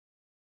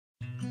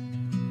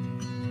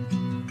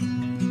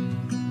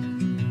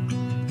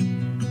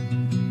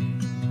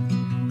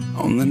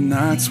On the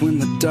nights when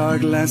the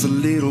dark lasts a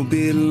little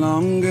bit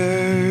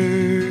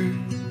longer,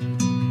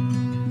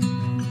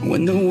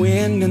 when the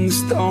wind and the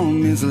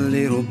storm is a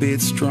little bit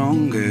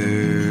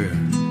stronger,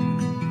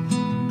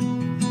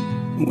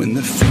 when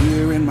the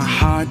fear in my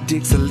heart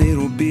digs a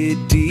little bit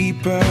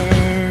deeper,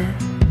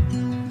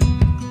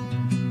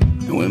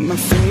 and when my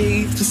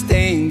faith to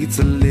stand gets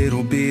a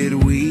little bit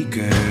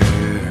weaker,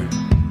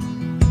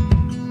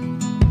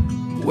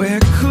 where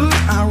could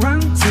I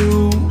run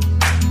to?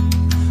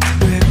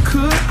 Where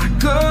could I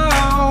go?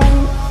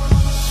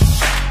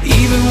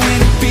 Even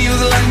when it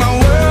feels like my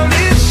world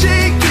is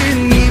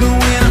shaking, even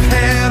when I've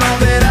had all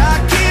that I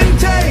can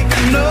take,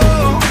 I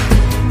know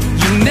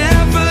you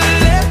never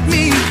let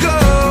me go.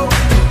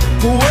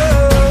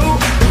 Whoa.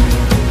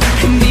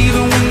 And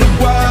even when the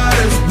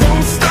waters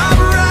won't stop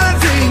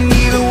rising,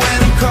 even when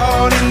I'm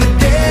caught in the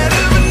dead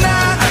of the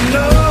night, I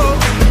know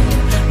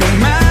no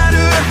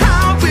matter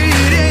how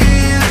it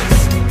ends,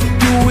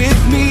 you're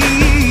with me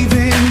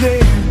even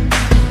there.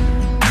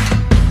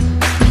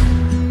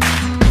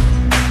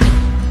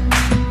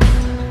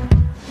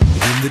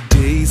 When the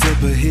days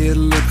up ahead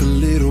look a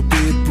little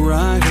bit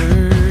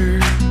brighter,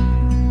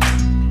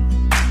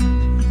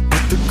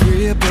 but the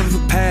grip of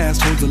the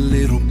past holds a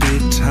little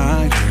bit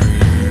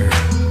tighter,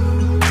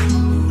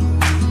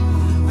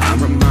 I'm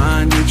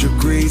reminded your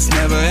grace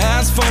never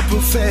asks for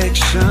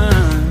perfection,